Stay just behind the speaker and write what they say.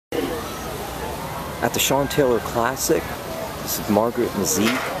at the Sean Taylor Classic. This is Margaret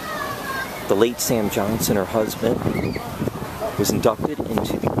Mazyck. The late Sam Johnson, her husband, was inducted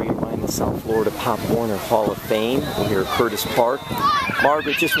into the Greater Miami South Florida Pop Warner Hall of Fame here at Curtis Park.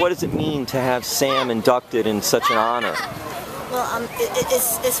 Margaret, just what does it mean to have Sam inducted in such an honor? Well,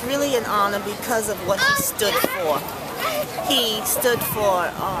 it's really an honor because of what he stood for. He stood for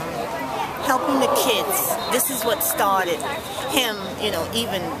helping the kids. This is what started him,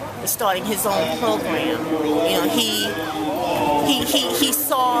 even starting his own program. He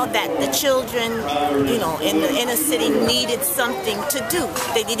saw that the children, in the inner city needed something to do.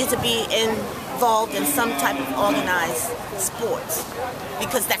 They needed to be involved in some type of organized sports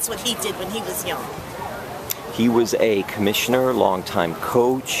because that's what he did when he was young. He was a commissioner, longtime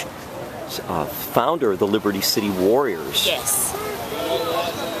coach, founder of the City Warriors. Yes.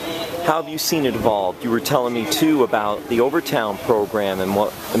 How have you seen it evolve? You were telling me too about the Overtown program and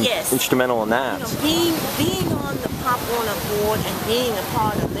what instrumental in that. Being on the Pop Warner board and being a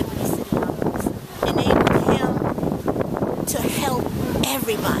part of Liberty City Optimist enabled him to help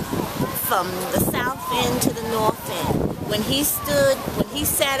everybody from the South End to the North End. When he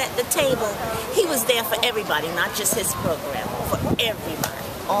sat at the table, he was there for everybody, not just his program, for everybody,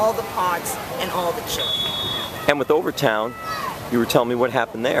 all the parts and all the children. And with Overtown, you were telling me what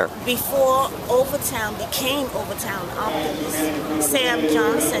happened there. Before Overtown became Overtown Optimist, Sam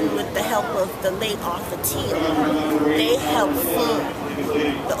Johnson, with the help of the late Arthur Teal, they helped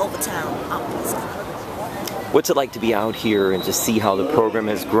form the Overtown Optimist. What's it like to be out here and to see how the program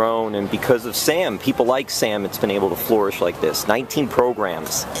has grown, and because of Sam, people like Sam, it's been able to flourish like this? 19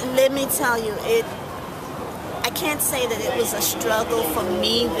 programs. Let me tell you, I can't say that it was a struggle for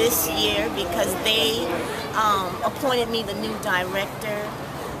me this year because they appointed me the new director,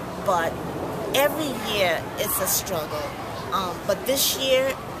 but every year it's a struggle. But this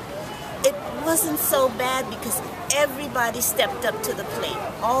year, it wasn't so bad because everybody stepped up to the plate.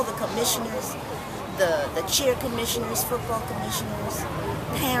 All the commissioners, the cheer commissioners, football commissioners,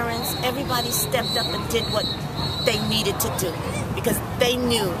 parents, everybody stepped up and did what they needed to do because they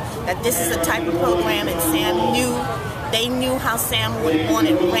knew that this is a type of program, and they knew how Sam would want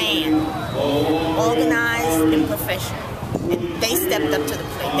it ran, organized and professional. And they stepped up to the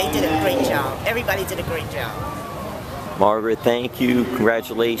plate. They did a great job. Everybody did a great job. Margaret, thank you.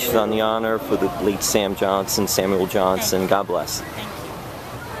 Congratulations on the honor for the late Sam Johnson, Samuel Johnson. God bless.